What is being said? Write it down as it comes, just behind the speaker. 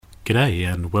G'day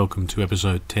and welcome to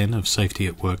episode 10 of Safety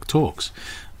at Work Talks.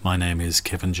 My name is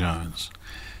Kevin Jones.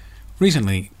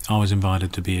 Recently, I was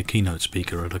invited to be a keynote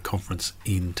speaker at a conference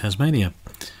in Tasmania.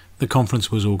 The conference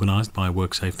was organised by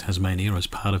WorkSafe Tasmania as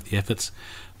part of the efforts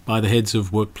by the heads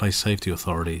of workplace safety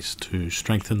authorities to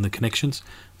strengthen the connections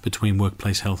between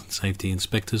workplace health and safety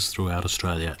inspectors throughout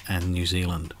Australia and New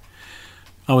Zealand.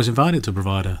 I was invited to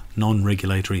provide a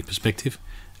non-regulatory perspective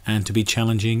and to be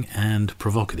challenging and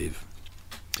provocative.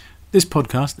 This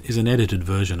podcast is an edited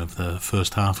version of the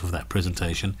first half of that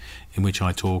presentation, in which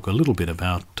I talk a little bit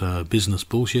about business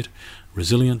bullshit,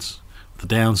 resilience, the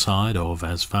downside of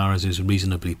as far as is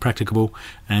reasonably practicable,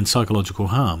 and psychological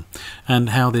harm,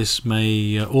 and how this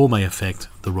may affect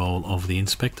the role of the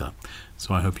inspector.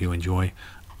 So I hope you enjoy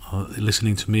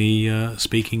listening to me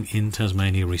speaking in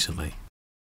Tasmania recently.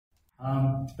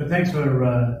 But thanks for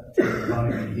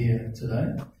inviting me here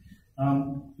today.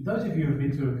 Those of you who have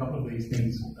been to a couple of these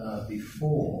things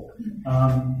before,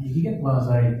 you can get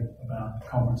blasé about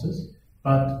conferences,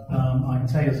 but I can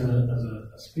tell you as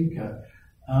a speaker,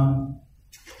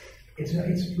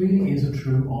 it really is a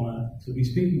true honour to be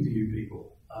speaking to you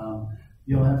people.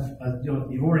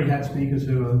 You've already had speakers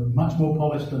who are much more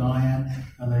polished than I am,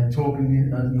 and they're talking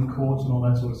in courts and all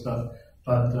that sort of stuff.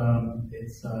 But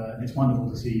it's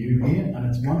wonderful to see you here, and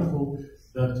it's wonderful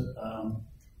that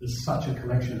there's such a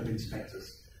collection of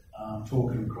inspectors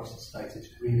talking across the state. It's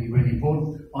really, really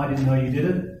important. I didn't know you did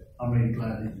it. I'm really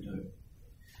glad that you do.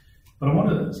 But I want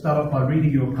to start off by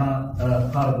reading you a part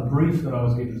of the brief that I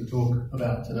was given to talk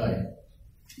about today,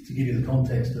 to give you the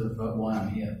context of why I'm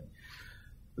here.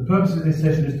 The purpose of this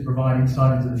session is to provide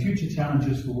insight into the future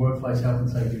challenges for workplace health and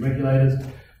safety regulators,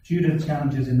 due to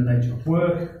challenges in the nature of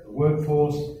work, the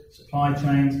workforce, supply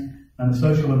chains, and the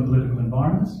social and political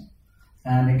environments,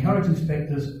 and encourage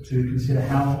inspectors to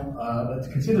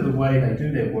consider the way they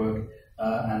do their work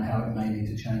and how it may need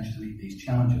to change to meet these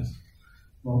challenges.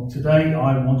 Well, today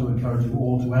I want to encourage you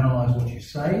all to analyse what you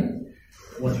say,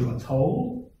 what you are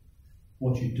told,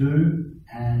 what you do,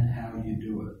 and how you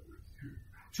do it.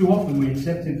 Too often we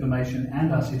accept information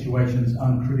and our situations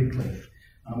uncritically,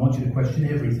 and I want you to question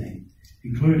everything,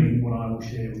 including what I will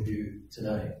share with you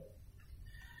today.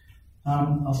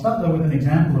 I'll start though with an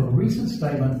example of a recent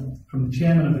statement from the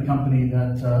chairman of the company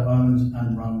that owns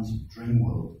and runs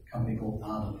Dreamworld, a company called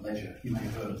Ardent Leisure. You may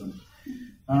have heard of them.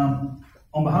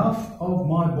 On behalf of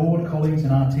my board colleagues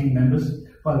and our team members,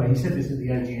 by the way, he said this at the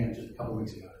AGM just a couple of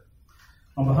weeks ago.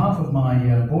 On behalf of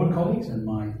my board colleagues and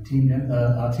my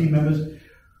our team members,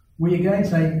 we again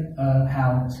say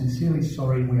how sincerely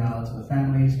sorry we are to the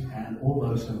families and all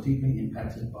those so deeply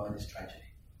impacted by this tragedy.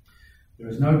 There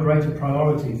is no greater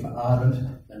priority for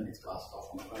Ardent, then it's glassed off,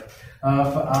 I'm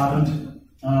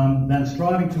afraid, than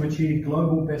striving to achieve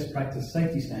global best practice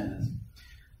safety standards.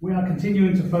 We are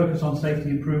continuing to focus on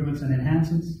safety improvements and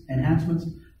enhancements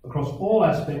across all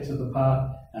aspects of the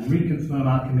path and reconfirm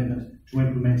our commitment to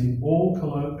implementing all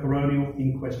coronial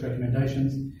inquest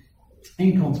recommendations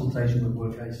in consultation with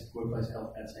Workplace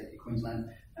Health and Safety Queensland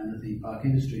and the theme park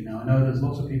industry. Now, I know there's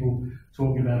lots of people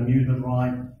talking about amusement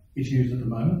ride issues at the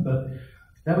moment, but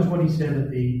that was what he said at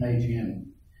the AGM.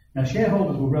 Now,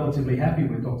 shareholders were relatively happy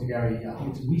with Dr. Gary, I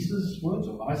think it's Weiss's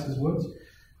words,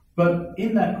 but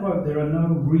in that quote there are no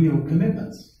real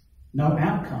commitments, no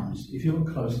outcomes, if you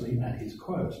look closely at his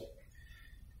quote.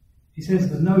 He says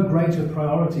there's no greater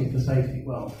priority for safety.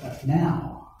 Well, that's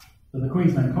now. But the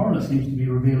Queensland coroner seems to be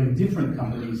revealing different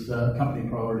company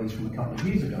priorities from a couple of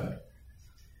years ago.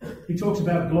 He talks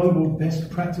about global best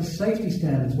practice safety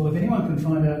standards. Well, if anyone can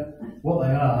find out what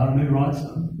they are and who writes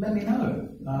them, let me know,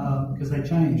 because they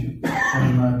change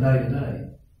from day to day.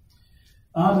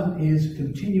 Ardent is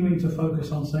continuing to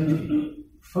focus on safety.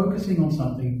 Focusing on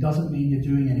something doesn't mean you're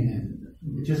doing anything.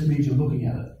 It just means you're looking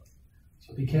at it.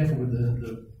 So be careful with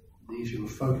the issue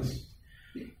of focus.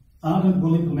 Ardent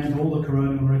will implement all the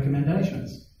coronial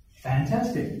recommendations.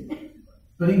 Fantastic.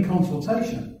 But in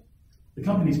consultation, the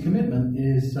company's commitment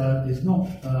is not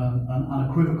an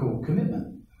unequivocal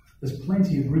commitment. There's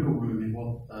plenty of wriggle room in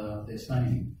what they're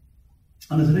saying.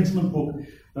 And there's an excellent book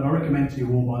that I recommend to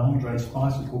you all by Andre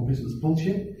Spicer called Business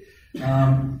Bullshit.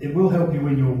 It will help you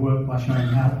in your work by showing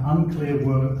how unclear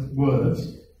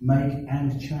words make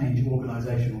and change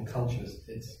organisational cultures.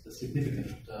 It's a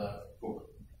significant book.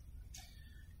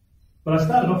 But I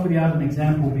started off with the Ardent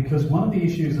example because one of the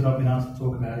issues that I've been asked to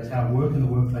talk about is how work in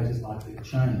the workplace is likely to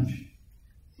change.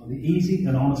 Well, the easy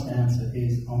and honest answer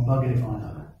is, I'm buggered if I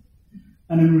know.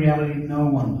 And in reality, no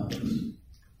one knows.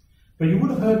 But you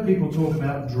would have heard people talk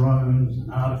about drones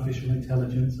and artificial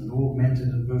intelligence and augmented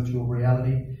and virtual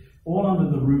reality, all under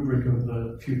the rubric of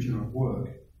the future of work.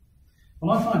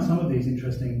 Well, I find some of these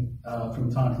interesting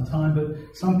from time to time,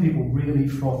 but some people really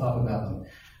froth up about them.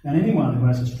 And anyone who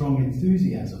has a strong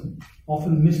enthusiasm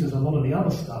often misses a lot of the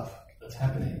other stuff that's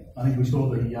happening. I think we saw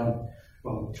we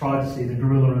tried to see the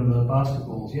gorilla and the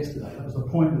basketballs yesterday. That was the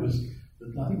point that was,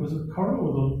 I think it was the coroner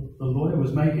or the lawyer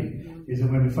was making, is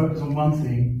that when we focus on one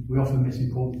thing, we often miss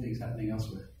important things happening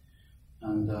elsewhere.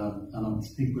 And I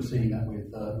think we're seeing that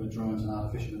with drones and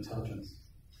artificial intelligence.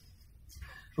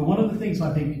 But one of the things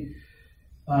I think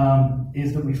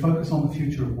is that we focus on the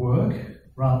future of work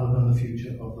rather than the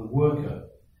future of the worker.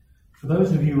 For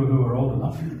those of you who are old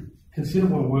enough, consider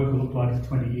what a worker looked like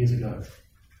 20 years ago.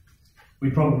 We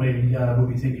probably will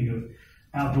be thinking of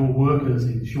outdoor workers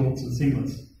in shorts and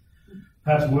singlets,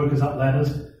 perhaps workers up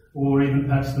ladders, or even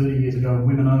perhaps 30 years ago,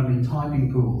 women-only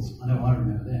typing pools. I know I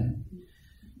remember them.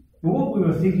 But what we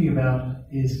are thinking about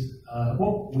is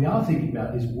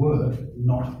work,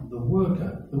 not the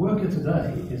worker. The worker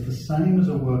today is the same as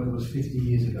a worker was 50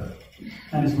 years ago,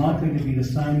 and is likely to be the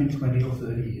same in 20 or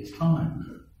 30 years' time.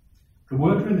 The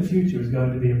worker in the future is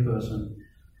going to be a person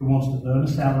who wants to earn a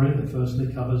salary that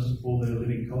firstly covers all their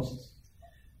living costs.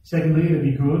 Secondly, it would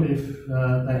be good if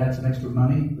they had some extra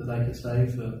money that they could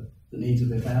save for the needs of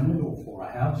their family or for a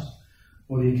house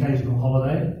or the occasional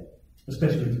holiday,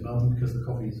 especially to Melbourne because the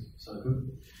coffee is so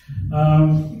good.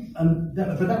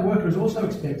 But that worker is also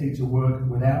expected to work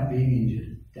without being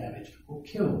injured, damaged or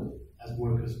killed, as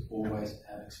workers always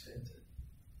have expected.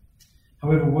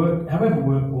 However, work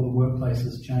or the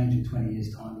workplaces change in 20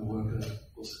 years' time, the worker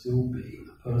will still be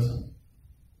a person.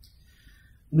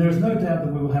 And there is no doubt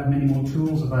that we will have many more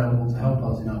tools available to help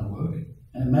us in our work,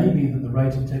 and it may be that the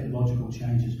rate of technological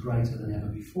change is greater than ever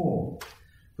before.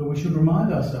 But we should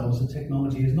remind ourselves that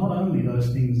technology is not only those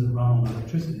things that run on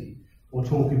electricity or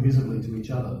talk invisibly to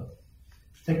each other.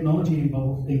 Technology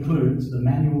includes the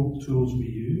manual tools we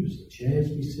use, the chairs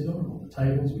we sit on, or the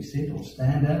tables we sit or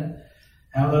stand at,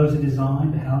 how those are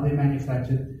designed, how they're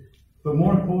manufactured, but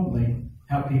more importantly,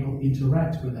 how people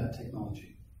interact with that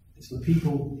technology. It's the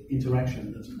people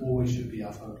interaction that always should be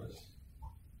our focus.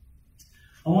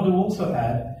 I want to also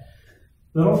add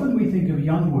that often we think of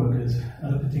young workers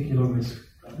at a particular risk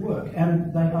at work,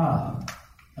 and they are.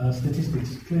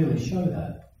 Statistics clearly show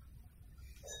that.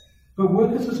 But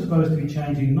workers are supposed to be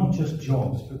changing not just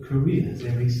jobs, but careers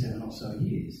every 7 or so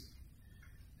years.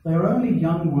 They are only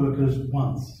young workers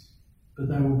once, but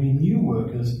they will be new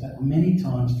workers at many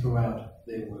times throughout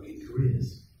their working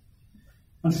careers.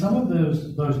 And some of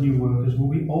those new workers will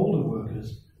be older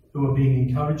workers who are being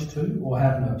encouraged to, or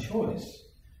have no choice,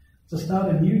 to start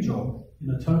a new job in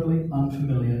a totally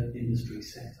unfamiliar industry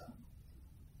sector.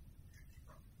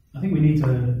 I think we need to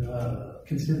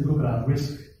look at our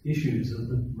risk issues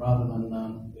rather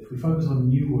than, if we focus on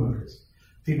new workers,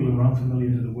 people who are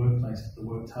unfamiliar to the workplace, the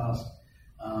work task,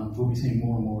 we'll be seeing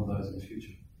more and more of those in the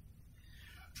future.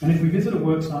 And if we visit a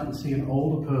work site and see an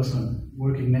older person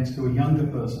working next to a younger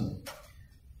person,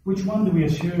 which one do we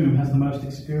assume has the most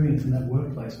experience in that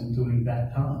workplace on doing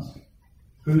that task?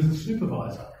 Who's the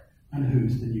supervisor and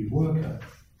who's the new worker?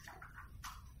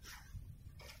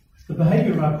 The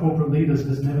behaviour of our corporate leaders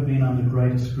has never been under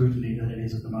greater scrutiny than it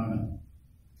is at the moment.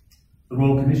 The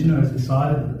Royal Commissioner has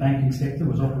decided that the banking sector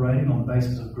was operating on the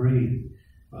basis of greed.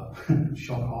 Well,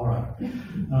 shock horror.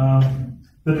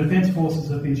 The Defence Forces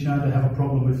have been shown to have a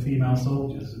problem with female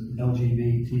soldiers and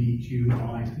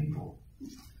LGBTQI people.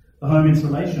 The Home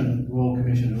Insulation Royal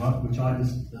Commission, which I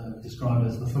described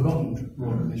as the forgotten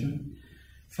Royal Commission,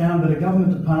 found that a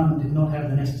government department did not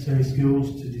have the necessary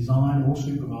skills to design or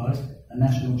supervise a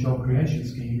national job creation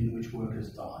scheme in which workers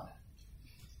died.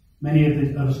 Many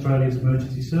of Australia's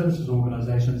emergency services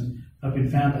organisations have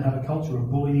been found to have a culture of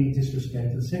bullying,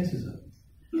 disrespect and sexism.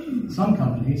 Some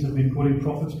companies have been putting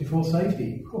profits before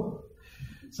safety.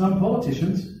 Some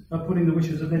politicians are putting the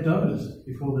wishes of their donors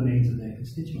before the needs of their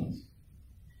constituents.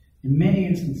 In many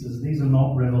instances, these are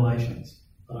not revelations,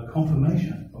 but a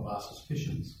confirmation of our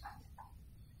suspicions.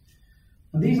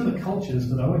 And these are the cultures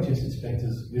that OHS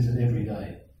inspectors visit every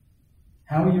day.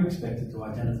 How are you expected to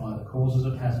identify the causes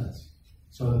of hazards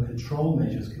so that control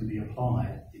measures can be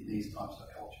applied in these types of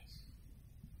cultures?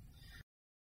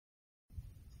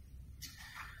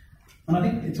 And I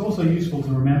think it's also useful to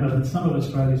remember that some of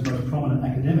Australia's most prominent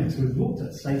academics who have looked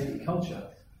at safety culture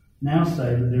now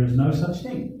say that there is no such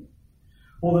thing,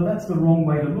 or that that's the wrong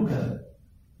way to look at it.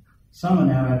 Some are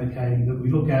now advocating that we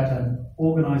look at an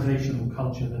organisational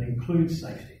culture that includes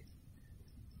safety.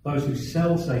 Those who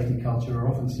sell safety culture are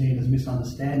often seen as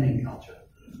misunderstanding culture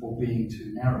or being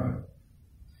too narrow.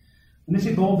 And this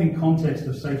evolving context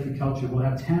of safety culture will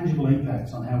have tangible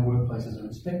impacts on how workplaces are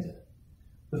inspected.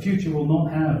 The future will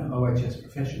not have OHS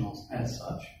professionals as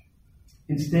such.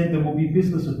 Instead, there will be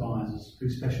business advisors who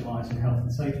specialise in health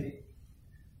and safety.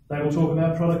 They will talk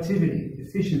about productivity,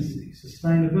 efficiency,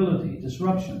 sustainability,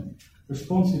 disruption,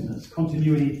 responsiveness,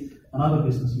 continuity, and other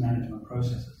business management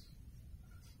processes.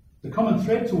 The common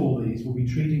thread to all these will be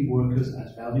treating workers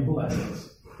as valuable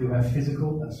assets who have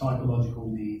physical and psychological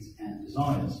needs and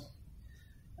desires.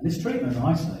 And this treatment,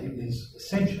 I say, is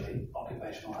essentially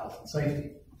occupational health and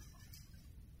safety.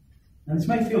 And this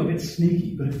may feel a bit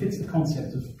sneaky, but it fits the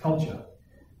concept of culture.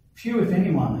 Few, if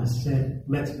anyone, has said,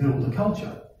 let's build a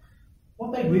culture.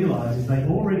 What they realise is they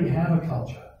already have a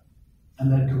culture,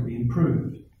 and that could be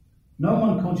improved. No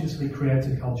one consciously creates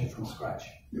a culture from scratch.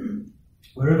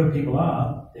 Wherever people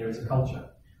are, there is a culture.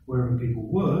 Wherever people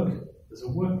work, there's a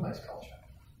workplace culture.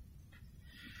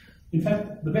 In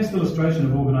fact, the best illustration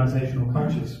of organisational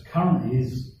cultures currently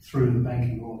is through the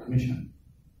Banking Royal Commission.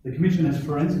 The Commission has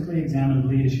forensically examined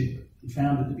leadership and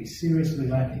found it to be seriously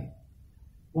lacking.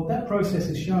 What that process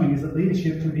is showing is that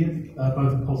leadership can be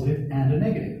both a positive and a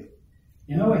negative.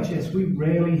 In OHS, we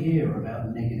rarely hear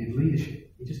about negative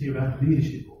leadership. We just hear about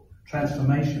leadership or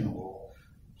transformation or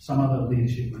some other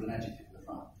leadership with an adjective at the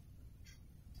front.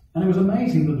 And it was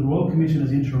amazing that the Royal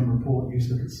Commissioner's interim report used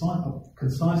the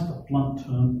concise but blunt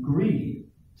term greed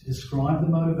to describe the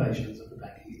motivations of the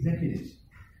banking executives.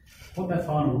 What that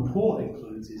final report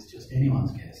includes is just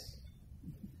anyone's guess.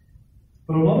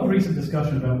 But a lot of recent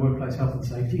discussion about workplace health and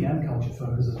safety and culture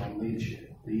focuses on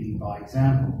leadership, leading by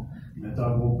example.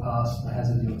 Don't walk past the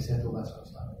hazard, you'll accept, all that sort of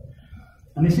stuff.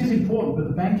 And this is important, but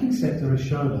the banking sector has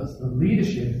showed us that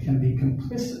leadership can be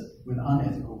complicit with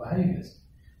unethical behaviours.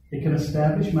 It can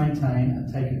establish, maintain,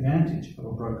 and take advantage of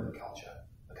a broken culture,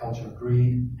 a culture of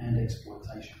greed and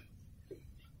exploitation.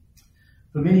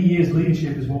 For many years,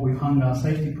 leadership is what we've hung our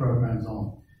safety programs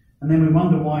on, and then we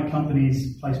wonder why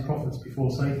companies place profits before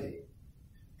safety.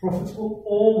 Profits will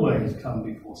always come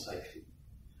before safety,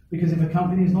 because if a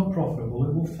company is not profitable,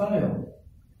 it will fail.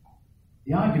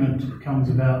 The argument comes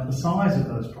about the size of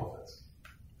those profits.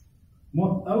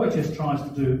 What OHS tries to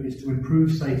do is to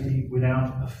improve safety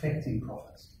without affecting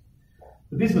profits.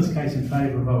 The business case in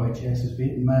favour of OHS has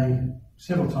been made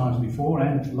several times before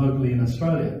and locally in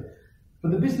Australia,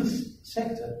 but the business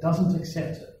sector doesn't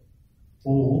accept it,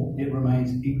 or it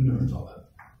remains ignorant of it.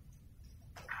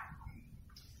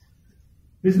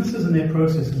 Businesses and their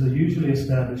processes are usually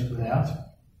established without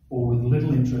or with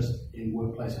little interest in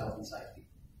workplace health and safety.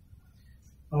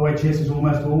 OHS is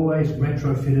almost always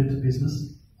retrofitted to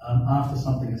business after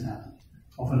something has happened,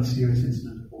 often a serious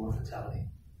incident or a fatality.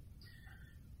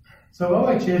 So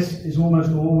OHS is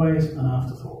almost always an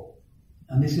afterthought,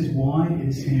 and this is why it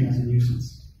is seen as a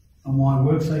nuisance, and why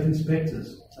WorkSafe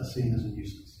inspectors are seen as a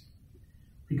nuisance.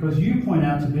 Because you point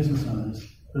out to business owners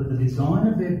that the design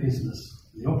of their business,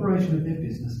 the operation of their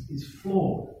business, is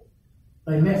flawed.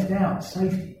 They left out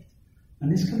safety,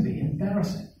 and this can be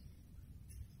embarrassing.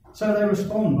 So they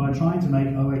respond by trying to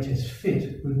make OHS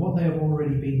fit with what they have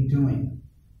already been doing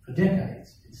for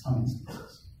decades in some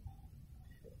instances.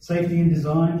 Safety in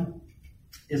design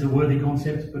is a worthy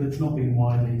concept, but it's not been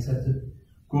widely accepted.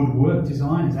 Good work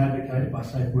design is advocated by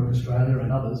Safe Work Australia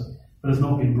and others, but has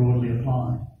not been broadly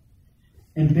applied.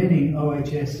 Embedding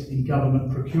OHS in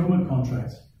government procurement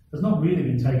contracts has not really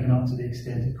been taken up to the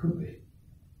extent it could be.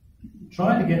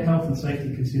 Trying to get health and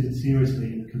safety considered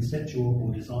seriously in the conceptual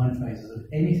or design phases of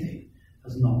anything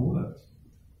has not worked,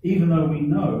 even though we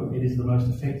know it is the most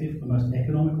effective, the most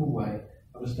economical way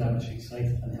of establishing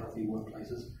safe and healthy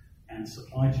workplaces and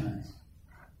supply chains.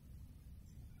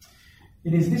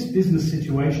 It is this business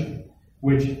situation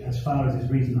which, as far as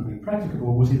is reasonably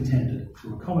practicable, was intended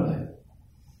to accommodate.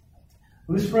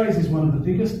 Well, this phrase is one of the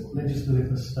biggest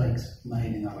legislative mistakes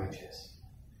made in OHS.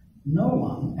 No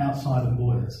one outside of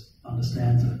lawyers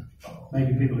understands it.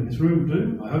 Maybe people in this room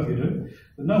do, I hope you do,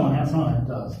 but no one outside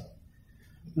does.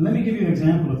 And let me give you an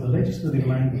example of the legislative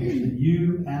language that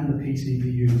you and the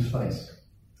PCBUs face.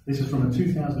 This is from a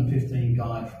 2015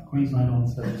 guide from Queensland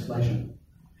Ordinance Legislation.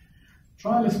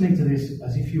 Try listening to this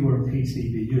as if you were a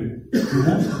PCBU who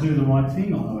wants to do the right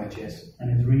thing on OHS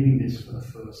and is reading this for the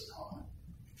first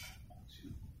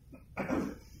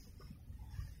time.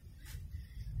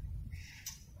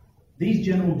 These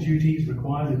general duties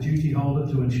require the duty holder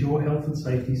to ensure health and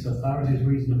safety so far as is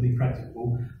reasonably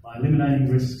practicable by eliminating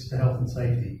risks to health and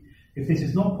safety. If this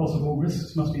is not possible,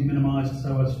 risks must be minimised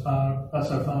so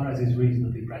far as is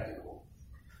reasonably practicable.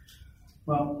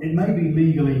 Well, it may be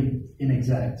legally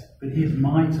inexact, but here's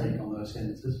my take on those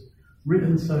sentences,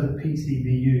 written so that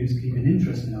PCBUs keep an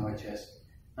interest in OHS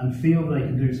and feel they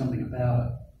can do something about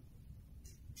it.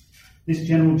 This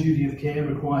general duty of care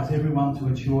requires everyone to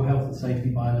ensure health and safety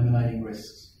by eliminating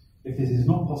risks. If this is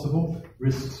not possible,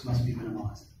 risks must be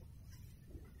minimised.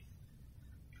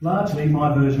 Largely,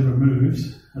 my version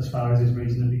removes as far as is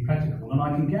reasonably practicable, and I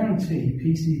can guarantee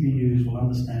PCBUs will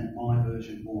understand my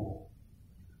version more.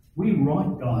 We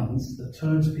write guidance that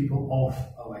turns people off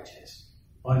OHS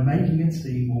by making it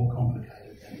seem more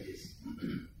complicated than it is.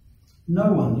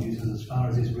 No one uses as far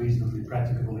as is reasonably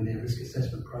practicable in their risk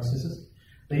assessment processes.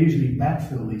 They usually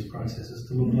backfill these processes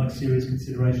to look like serious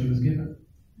consideration was given.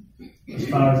 As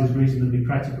far as is reasonably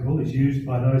practicable is used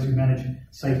by those who manage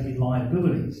safety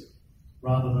liabilities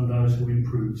rather than those who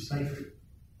improve safety.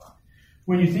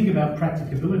 When you think about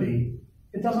practicability,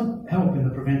 it doesn't help in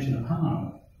the prevention of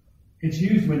harm. It's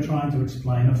used when trying to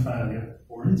explain a failure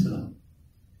or an incident.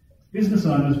 Business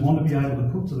owners want to be able to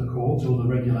put to the courts or the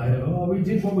regulator, we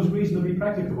did what was reasonably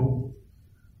practicable.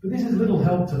 But this is little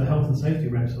help to the health and safety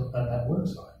reps at that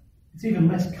worksite. It's even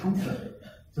less comfort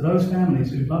to those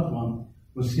families whose loved one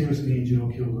was seriously injured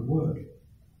or killed at work.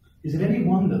 Is it any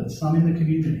wonder that some in the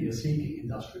community are seeking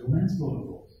industrial manslaughter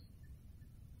laws?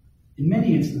 In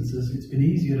many instances, it's been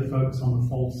easier to focus on the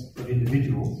faults of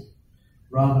individuals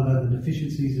rather than the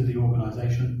deficiencies of the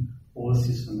organisation or the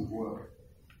system of work.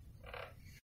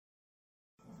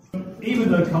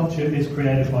 Even though culture is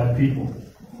created by people,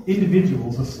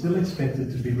 individuals are still expected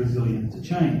to be resilient to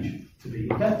change, to be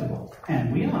adaptable,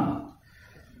 and we are.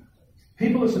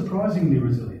 People are surprisingly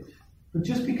resilient, but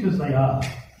just because they are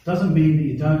doesn't mean that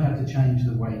you don't have to change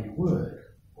the way you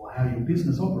work, or how your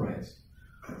business operates,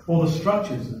 or the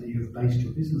structures that you've based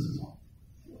your businesses on.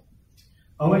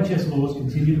 OHS laws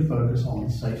continue to focus on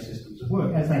safe systems of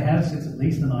work, as they have since at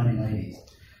least the 1980s,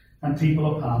 and people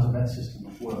are part of that system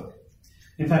of work.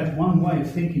 In fact, one way of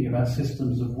thinking about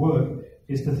systems of work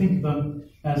is to think of them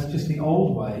as just the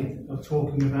old way of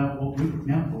talking about what we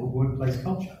now call workplace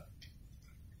culture.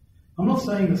 I'm not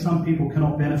saying that some people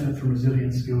cannot benefit from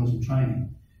resilient skills and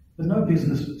training, but no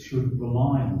business should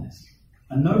rely on this.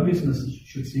 And no business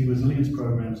should see resilience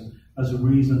programs as a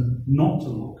reason not to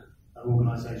look at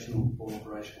organisational or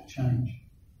operational change.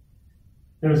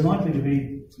 There is likely to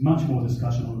be much more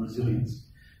discussion on resilience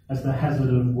as the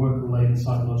hazard of work-related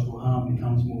psychological harm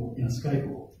becomes more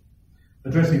inescapable.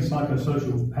 Addressing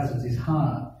psychosocial hazards is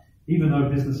hard, even though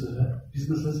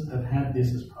businesses have had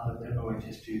this as part of their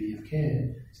OHS duty of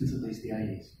care since at least the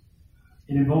 80s.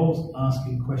 It involves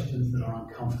asking questions that are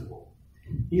uncomfortable.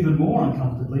 Even more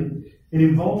uncomfortably, it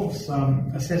involves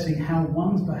assessing how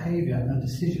one's behaviour and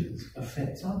decisions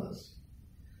affects others.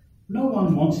 No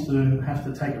one wants to have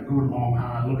to take a good, long,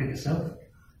 hard look at yourself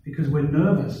because we're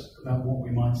nervous about what we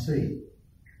might see.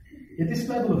 Yet this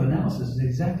level of analysis is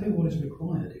exactly what is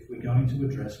required if we're going to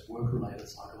address work-related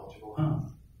psychological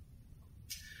harm.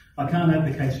 I can't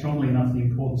advocate strongly enough the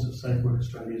importance of Safe Work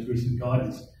Australia's recent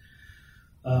guidance,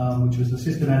 which was the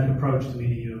systematic approach to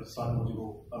meeting your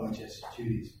psychological OHS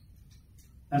duties.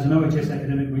 As an OHS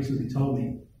academic recently told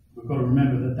me, we've got to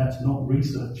remember that that's not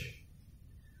research.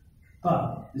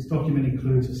 But this document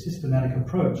includes a systematic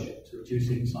approach to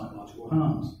reducing psychological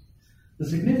harms. The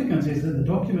significance is that the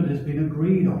document has been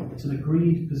agreed on. It's an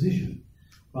agreed position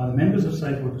by the members of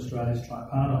Safe Work Australia's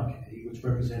tripartite committee, which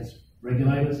represents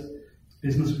regulators,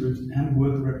 business groups and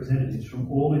worker representatives from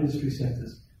all industry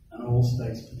sectors and all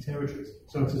states and territories.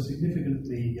 So it's a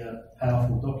significantly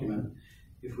powerful document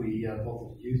if we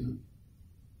bother to use it.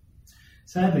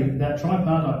 Sadly, that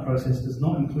tripartite process does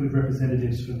not include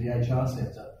representatives from the HR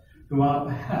sector, who are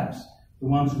perhaps the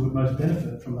ones who would most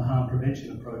benefit from the harm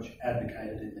prevention approach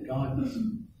advocated in the guidance.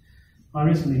 I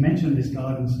recently mentioned this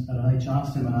guidance at an HR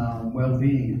seminar on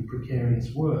well-being in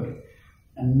precarious work,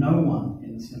 and no one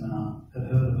in the seminar had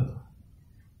heard of it.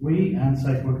 We and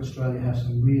Safe Work Australia have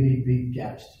some really big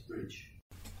gaps to bridge.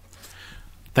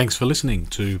 Thanks for listening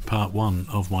to part 1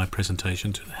 of my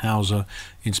presentation to the Hauser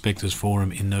Inspectors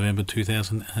Forum in November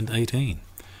 2018.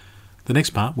 The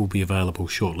next part will be available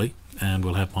shortly and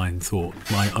will have my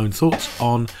own thoughts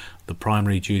on the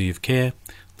primary duty of care,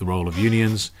 the role of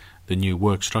unions, the new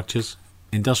work structures,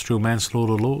 industrial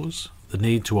manslaughter laws, the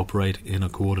need to operate in a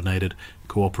coordinated,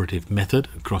 cooperative method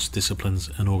across disciplines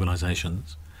and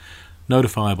organisations,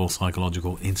 notifiable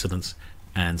psychological incidents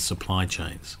and supply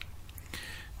chains.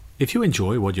 If you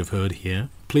enjoy what you've heard here,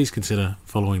 please consider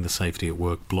following the Safety at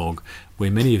Work blog,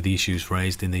 where many of the issues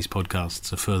raised in these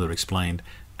podcasts are further explained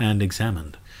and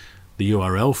examined. The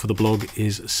URL for the blog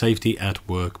is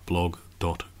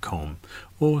safetyatworkblog.com,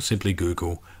 or simply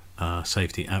Google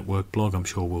Safety at Work blog. I'm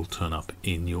sure will turn up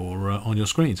in your on your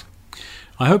screens.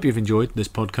 I hope you've enjoyed this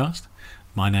podcast.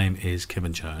 My name is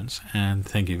Kevin Jones, and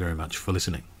thank you very much for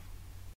listening.